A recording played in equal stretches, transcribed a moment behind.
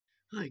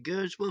Hi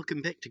guys,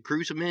 welcome back to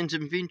Cruiserman's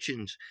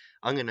Inventions.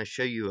 I'm going to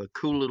show you a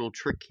cool little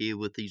trick here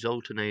with these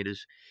alternators.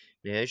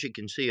 Now as you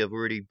can see, I've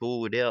already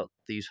bored out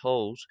these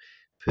holes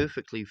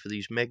perfectly for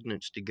these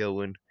magnets to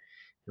go in.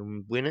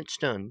 And when it's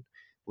done,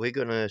 we're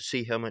going to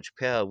see how much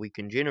power we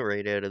can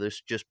generate out of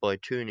this just by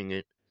turning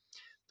it.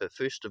 But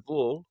first of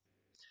all,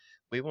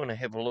 we want to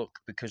have a look,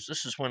 because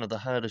this is one of the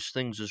hardest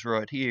things is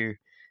right here,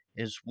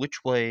 is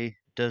which way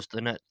does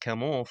the nut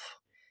come off?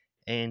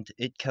 And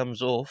it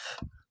comes off.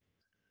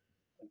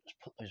 Let's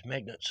put those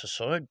magnets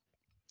aside.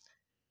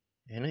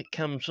 And it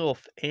comes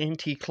off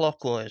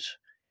anti-clockwise.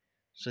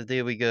 So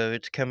there we go,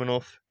 it's coming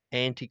off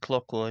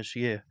anti-clockwise,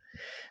 yeah.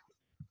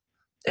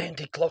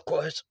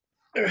 Anti-clockwise.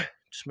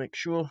 Just make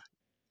sure.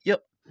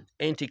 Yep,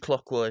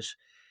 anti-clockwise.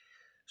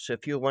 So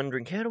if you're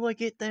wondering, how do I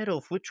get that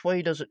off? Which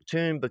way does it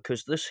turn?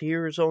 Because this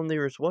here is on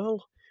there as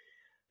well.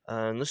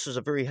 And this is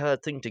a very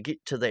hard thing to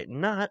get to that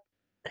nut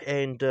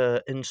and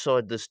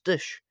inside this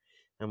dish.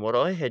 And what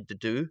I had to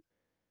do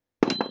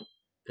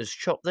is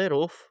chop that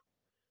off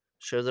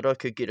so that I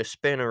could get a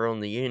spanner on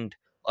the end.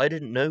 I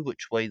didn't know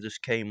which way this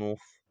came off.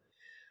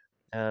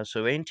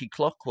 So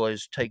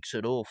anti-clockwise takes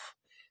it off,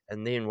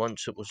 and then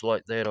once it was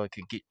like that, I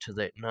could get to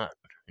that nut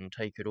and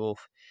take it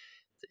off.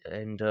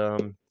 And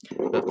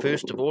but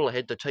first of all, I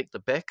had to take the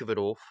back of it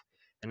off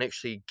and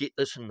actually get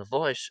this in the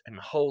vise and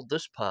hold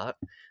this part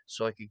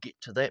so I could get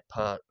to that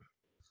part.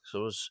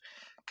 So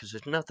because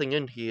there's nothing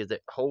in here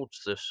that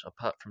holds this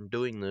apart from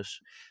doing this.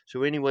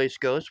 So anyways,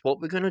 guys,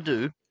 what we're going to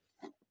do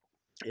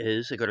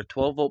is I got a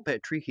 12-volt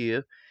battery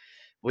here.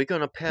 We're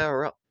going to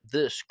power up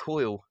this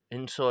coil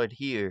inside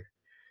here.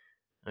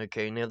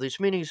 Okay, now there's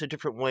many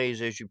different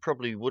ways, as you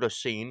probably would have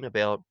seen,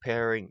 about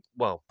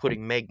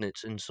putting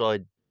magnets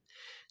inside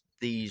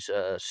these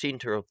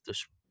center of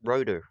this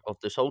rotor, of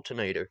this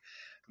alternator.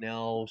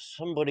 Now,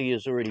 somebody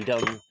has already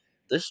done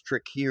this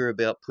trick here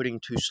about putting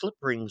two slip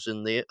rings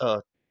in there,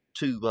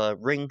 two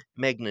ring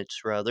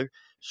magnets rather,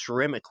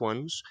 ceramic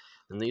ones,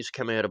 and these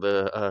come out of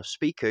a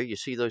speaker. You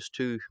see those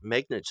two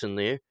magnets in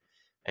there,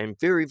 and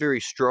very, very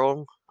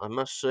strong, I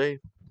must say.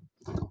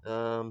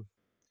 Does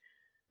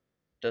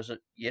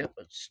it? Yep,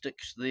 it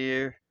sticks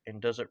there. And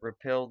does it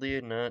repel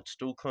there? No, it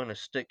still kind of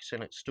sticks,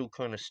 and it still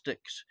kind of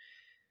sticks.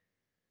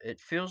 It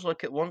feels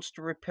like it wants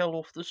to repel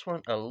off this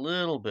one a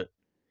little bit,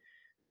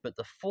 but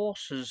the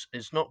force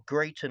is not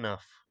great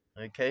enough.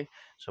 Okay,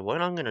 so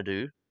what I'm going to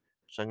do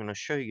is I'm going to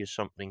show you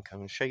something. I'm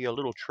going to show you a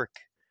little trick.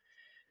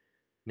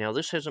 Now,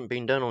 this hasn't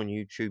been done on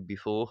YouTube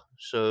before,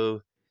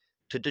 so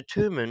to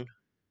determine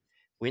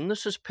when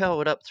this is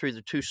powered up through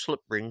the two slip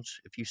rings,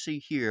 if you see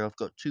here, I've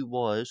got two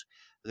wires.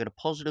 I've got a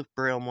positive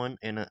brown one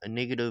and a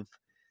negative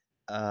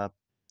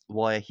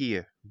wire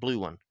here, blue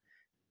one.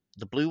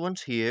 The blue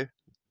one's here,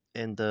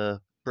 and the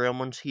brown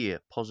one's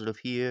here. Positive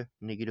here,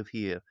 negative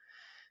here.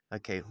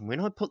 Okay, when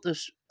I put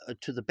this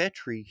to the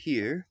battery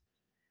here,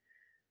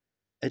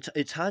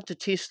 it's hard to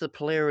test the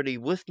polarity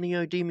with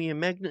neodymium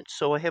magnets,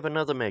 so I have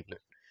another magnet.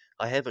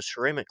 I have a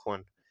ceramic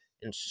one,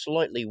 and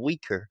slightly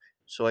weaker,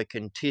 so I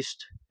can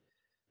test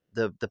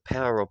the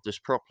power of this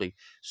properly.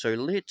 So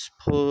let's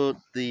put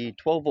the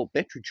 12-volt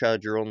battery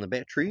charger on the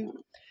battery.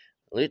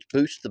 Let's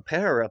boost the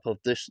power up of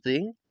this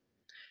thing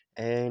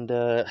and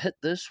hit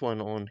this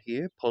one on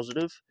here,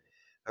 positive.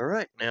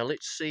 Alright, now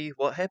let's see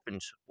what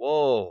happens.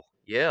 Whoa,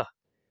 yeah,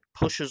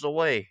 pushes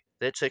away.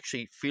 That's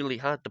actually fairly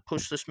hard to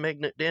push this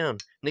magnet down.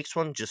 Next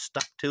one just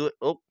stuck to it.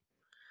 Oh,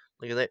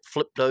 look at that,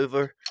 flipped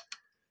over.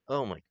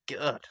 Oh my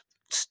god,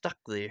 stuck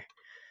there.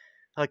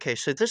 Okay,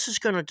 so this is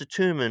going to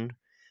determine,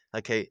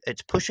 okay,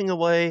 it's pushing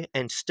away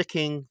and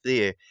sticking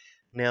there.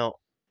 Now,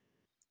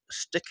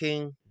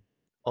 sticking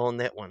on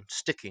that one,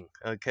 sticking,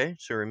 okay,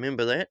 so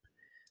remember that.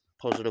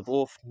 Positive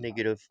off,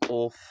 negative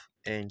off,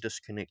 and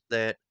disconnect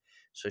that.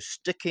 So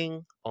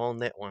sticking on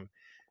that one,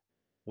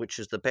 which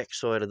is the back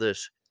side of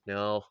this.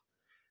 Now,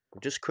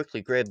 I'll just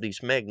quickly grab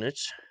these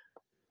magnets,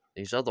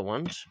 these other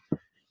ones.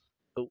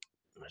 Oh,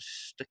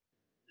 stick.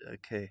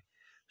 Okay,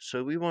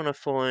 so we want to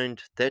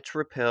find, that's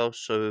repel,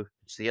 so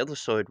it's the other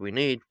side we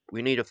need.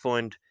 We need to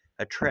find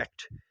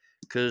attract,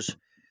 because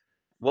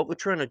what we're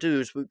trying to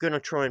do is we're going to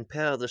try and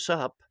power this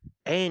up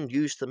and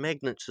use the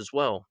magnets as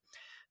well.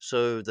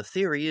 So the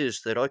theory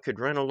is that I could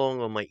run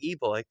along on my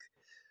e-bike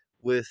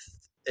with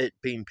it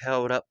being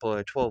powered up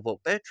by a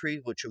 12-volt battery,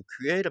 which will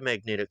create a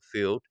magnetic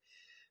field,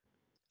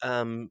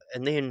 and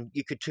then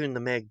you could turn the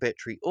mag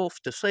battery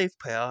off to save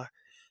power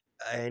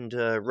and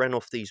run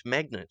off these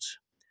magnets.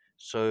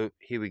 So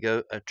here we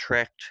go,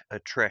 attract.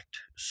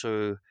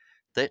 So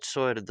that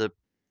side of the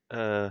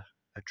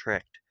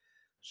attract.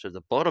 So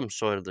the bottom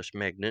side of this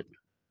magnet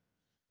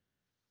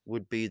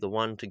would be the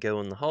one to go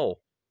in the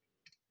hole.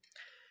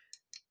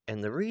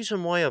 And the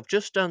reason why I've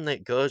just done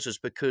that, guys, is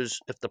because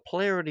if the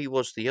polarity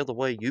was the other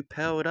way, you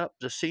powered up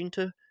the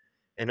center,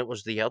 and it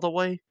was the other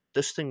way,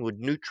 this thing would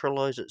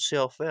neutralize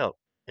itself out,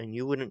 and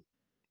you wouldn't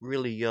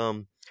really,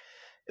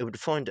 it would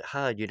find it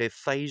hard. You'd have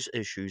phase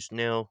issues.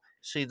 Now,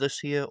 see this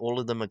here? All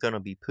of them are going to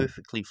be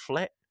perfectly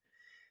flat,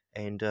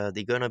 and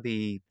they're going to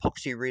be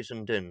epoxy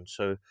resined in.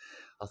 So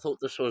I thought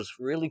this was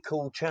really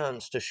cool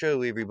chance to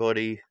show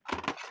everybody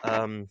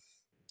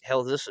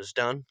how this is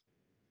done.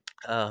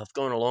 I've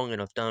gone along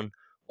and I've done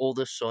all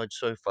this side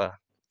so far.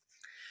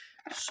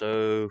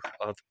 So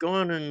I've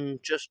gone and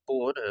just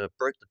broke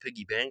the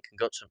piggy bank and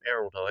got some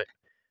araldite.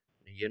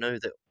 You know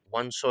that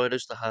one side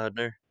is the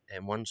hardener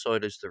and one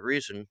side is the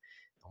resin.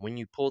 And when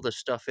you pour the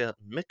stuff out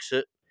and mix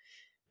it,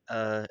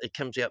 it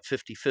comes out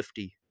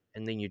 50-50.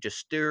 And then you just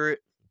stir it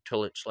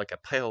until it's like a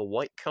pale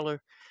white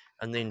color.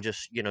 And then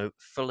just,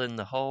 fill in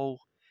the hole.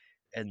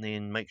 And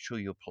then make sure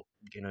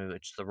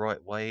it's the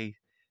right way.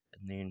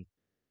 And then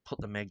put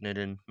the magnet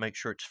in, make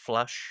sure it's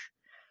flush.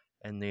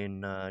 And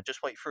then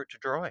just wait for it to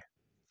dry.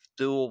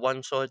 Do all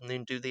one side and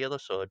then do the other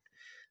side.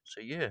 So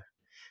yeah,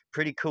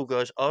 pretty cool,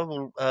 guys. I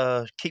will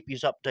keep you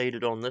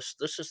updated on this.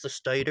 This is the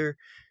stator.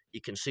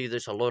 You can see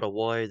there's a lot of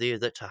wire there.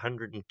 That's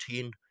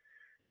 110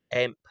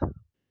 amp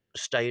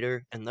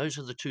stator, and those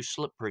are the two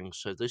slip rings.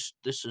 So there's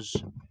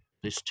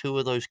two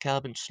of those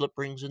carbon slip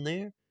rings in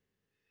there.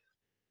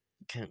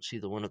 You can't see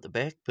the one at the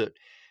back, but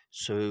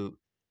so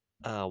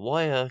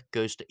wire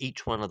goes to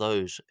each one of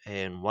those,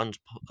 and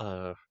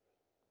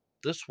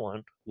this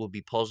one will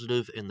be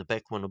positive, and the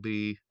back one will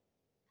be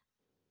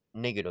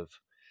negative.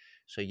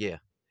 So yeah,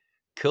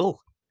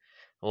 cool.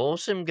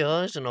 Awesome,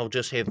 guys, and I'll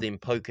just have them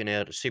poking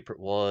out separate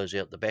wires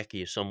out the back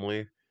here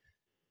somewhere,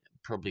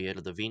 probably out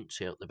of the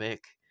vents out the back.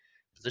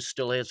 But this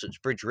still has its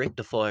bridge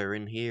rectifier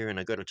in here, and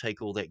I got to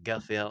take all that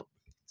guff out.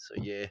 So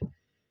yeah,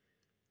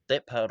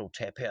 that part will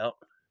tap out,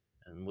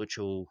 and which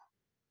will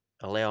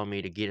allow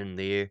me to get in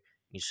there.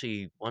 You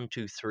see 1,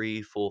 2,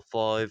 3, 4,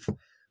 5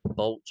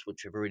 bolts,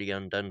 which I've already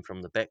undone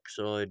from the back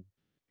side,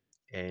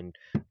 and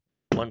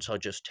once I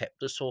just tap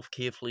this off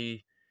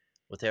carefully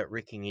without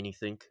wrecking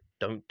anything,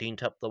 don't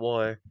dent up the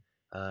wire,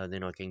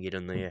 then I can get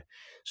in there.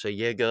 So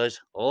yeah,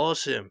 guys,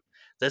 awesome.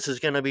 This is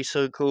going to be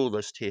so cool,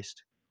 this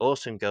test.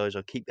 Awesome, guys.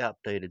 I'll keep you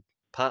updated.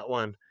 Part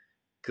 1.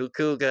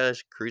 Cool,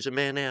 guys. Cruiser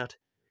Man out.